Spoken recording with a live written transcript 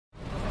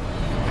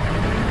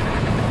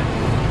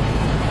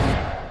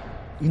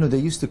You know, they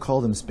used to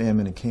call them spam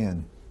in a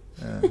can,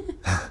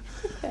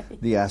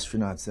 the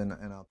astronauts, and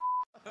I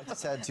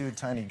just had two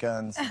tiny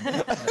guns.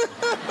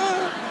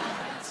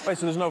 Wait,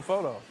 so there's no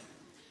photo?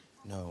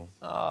 No.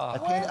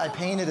 I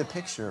painted a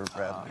picture of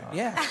Bradley.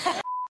 Yeah.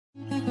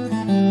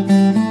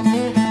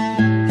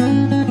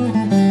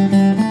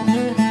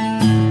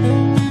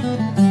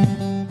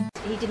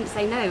 He didn't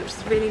say no, which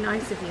is really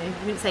nice of you.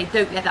 He didn't say,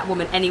 don't let that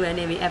woman anywhere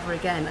near me ever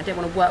again. I don't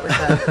want to work with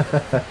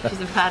her. She's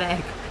a bad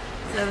egg.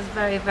 So I was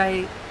very,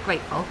 very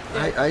grateful.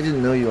 I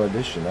didn't know you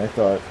auditioned. I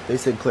thought, they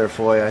said Claire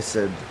Foy, I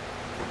said,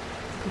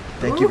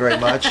 thank you very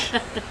much,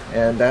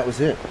 and that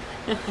was it.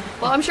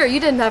 Well, I'm sure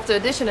you didn't have to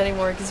audition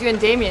anymore, because you and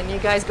Damien, you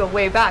guys go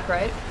way back,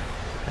 right?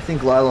 I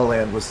think La La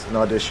Land was an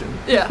audition.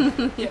 Yeah.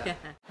 Yeah.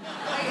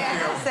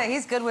 So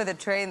he's good with a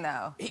train,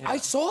 though. I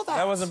saw that.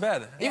 That wasn't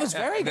bad. He was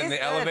very good. Then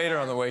the elevator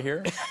on the way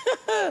here.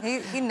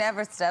 He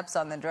never steps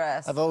on the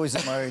dress. I've always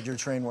admired your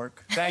train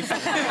work. Thank you.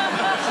 We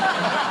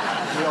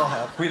all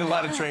have. We did a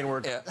lot of train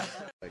work. Yeah.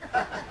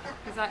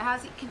 He's like,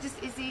 how's he? He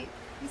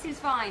seems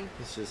fine.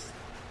 It's just...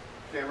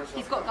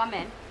 He's got gum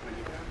in.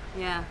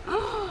 Yeah.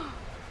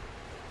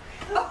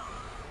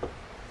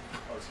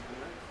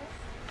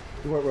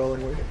 You weren't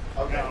rolling, were you?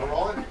 Okay, we're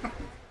rolling.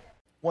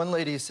 One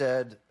lady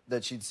said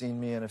that she'd seen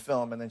me in a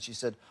film, and then she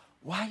said,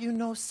 why you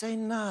no say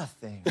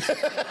nothing?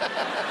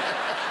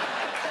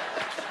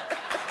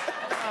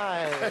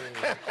 Why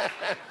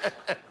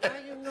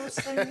you no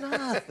say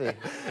nothing?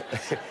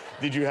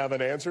 Did you have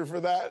an answer for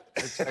that?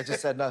 I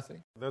just said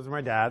nothing. Those are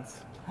my dad's.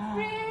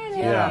 Really?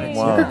 Yeah.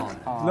 Wow.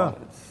 No.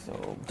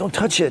 Don't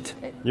touch it.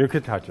 You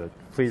could touch it.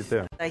 Please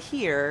do. I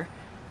hear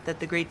that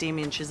the great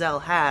Damien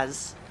Chazelle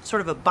has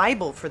sort of a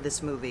Bible for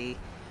this movie.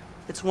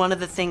 It's one of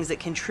the things that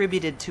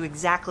contributed to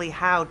exactly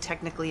how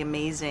technically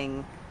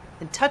amazing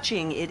and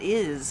touching it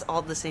is all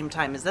at the same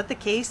time. Is that the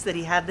case, that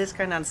he had this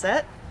kind of on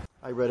set?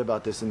 I read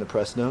about this in the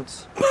press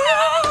notes.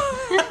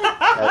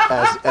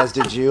 as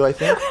did you, I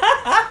think.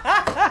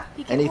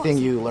 Anything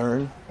you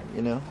learn,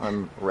 you know,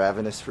 I'm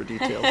ravenous for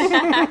details.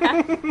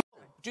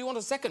 Do you want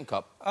a second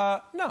cup?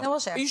 No, we'll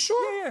share. Are you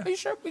sure? Yeah. Are you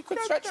sure? We could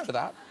stretch to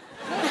that.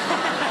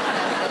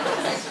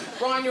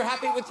 Ryan, you're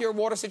happy with your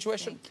water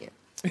situation? Thank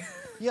you.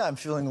 Yeah, I'm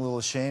feeling a little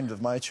ashamed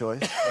of my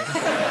choice. You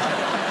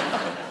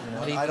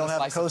know, I don't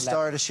have a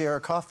co-star to share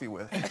a coffee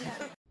with.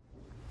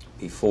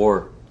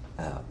 Before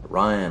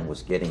Ryan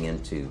was getting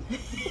into...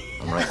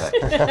 I'm right back.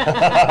 Very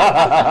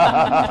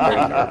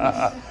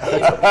nervous.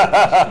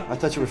 I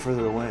thought you were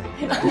further away.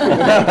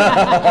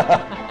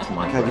 Come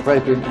on, God, you've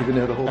probably been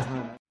there the whole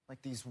time.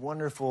 Like these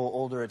wonderful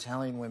older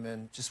Italian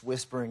women just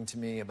whispering to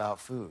me about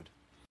food.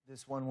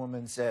 This one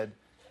woman said,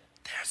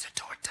 there's a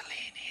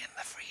tortellini in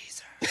the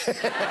freezer.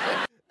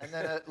 And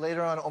then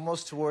later on,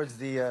 almost towards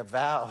the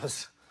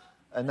vows,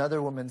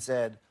 another woman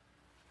said,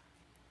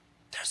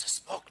 there's a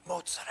smoked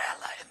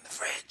mozzarella in the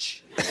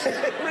fridge.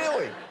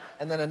 Really?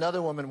 And then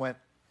another woman went,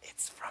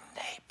 it's from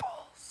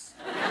Naples.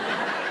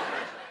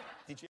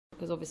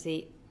 Because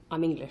obviously,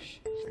 I'm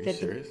English. Are you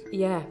serious?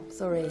 Yeah,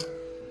 sorry.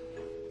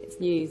 It's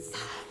news.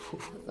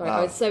 Sorry,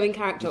 I was so in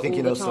character all the time.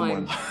 You think you know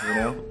someone, you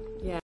know?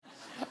 Yeah.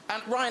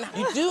 And Ryan,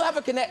 you do have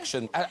a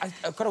connection, a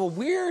kind of a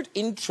weird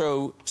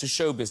intro to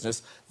show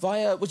business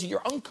via, was it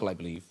your uncle, I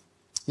believe?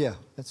 Yeah,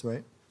 that's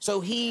right. So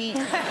he...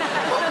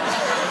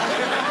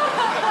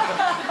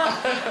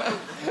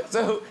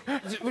 So,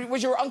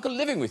 was your uncle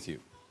living with you?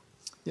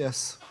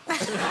 Yes.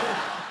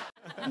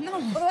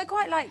 Although I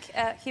quite like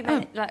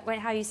like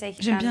how you say...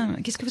 J'aime bien.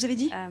 Qu'est-ce que vous avez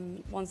dit?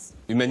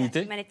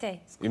 Humanité. Humanité.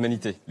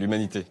 Humanité.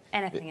 L'humanité.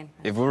 Anything.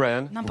 Et vous,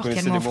 Ryan, vous N'importe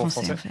quel connaissez mot des mots en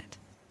français, en français? fait.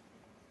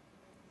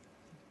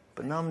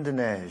 Bonhomme de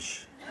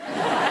neige.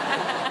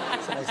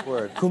 It's a nice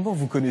word. Comment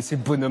vous connaissez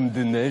bonhomme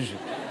de neige?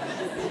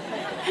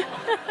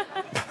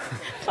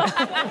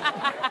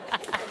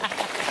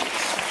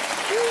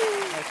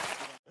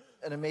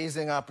 An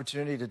amazing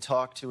opportunity to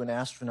talk to an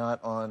astronaut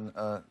on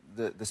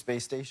the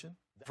space station.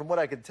 From what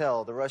I could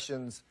tell, the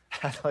Russians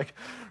had like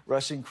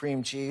Russian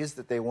cream cheese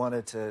that they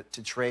wanted to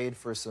trade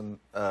for some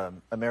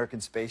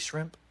American space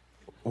shrimp.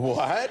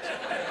 What?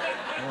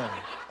 Yeah.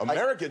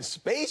 American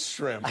space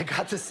shrimp? I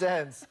got the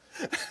sense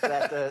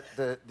that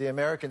the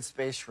American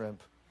space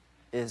shrimp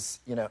is,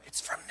 you know,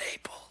 it's from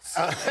Naples.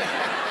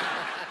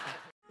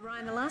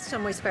 Ryan, the last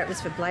time we spoke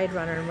was for Blade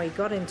Runner, and we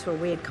got into a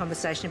weird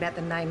conversation about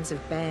the names of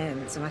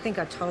bands. And I think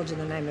I told you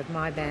the name of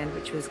my band,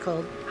 which was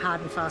called Hard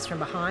and Fast From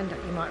Behind.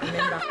 You might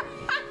remember.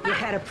 You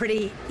had a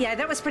pretty... Yeah,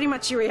 that was pretty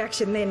much your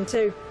reaction then,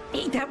 too.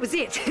 That was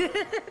it.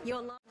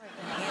 Your life.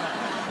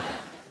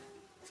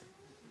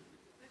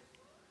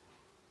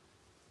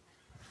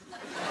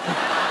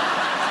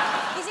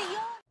 Is it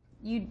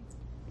your...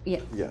 Yeah.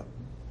 Yeah.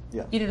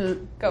 Yeah. You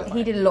did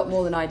he did a lot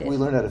more than I did. We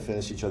learned how to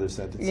finish each other's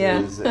sentences. Yeah.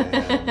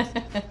 And,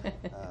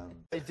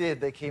 they did.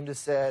 They came to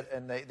set,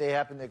 and they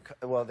happened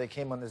to... Well, they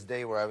came on this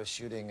day where I was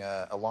shooting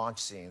a launch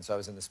scene, so I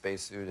was in the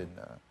spacesuit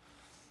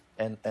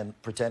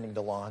and pretending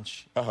to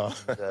launch. Uh-huh.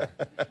 And,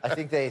 I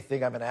think they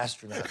think I'm an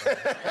astronaut.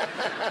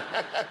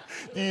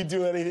 Do you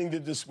do anything to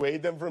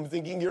dissuade them from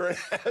thinking you're an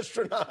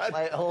astronaut?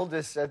 My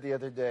oldest said the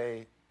other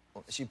day,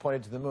 she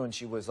pointed to the moon.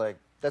 She was like,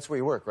 "That's where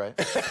you work, right?"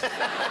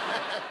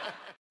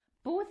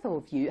 Both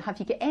of you, have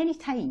you got any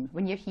time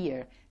when you're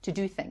here to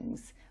do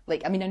things?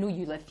 Like, I mean, I know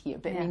you live here,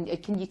 but I mean,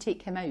 can you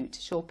take him out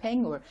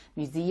shopping or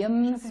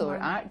museums or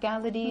art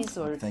galleries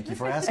or... Thank you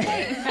for asking.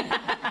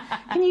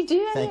 Can you do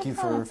any Thank you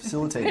for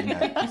facilitating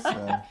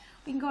that.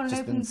 We can go on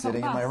just been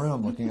sitting in my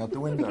room looking out the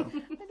window.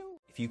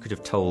 If you could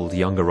have told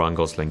younger Ryan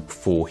Gosling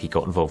before he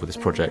got involved with this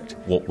project,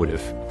 what would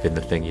have been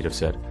the thing you'd have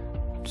said?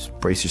 Just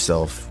brace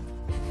yourself.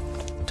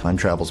 Time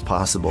travel's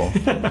possible.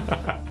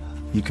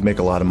 You can make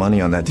a lot of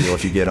money on that deal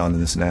if you get on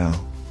this now.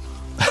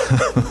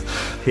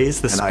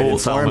 Here's the and I'd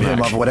inform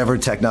him of whatever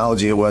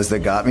technology it was that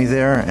got me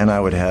there, and I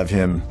would have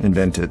him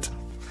invent it.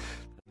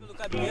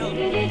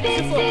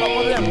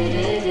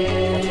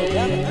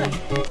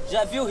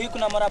 Já viu rico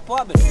namorar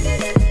pobre?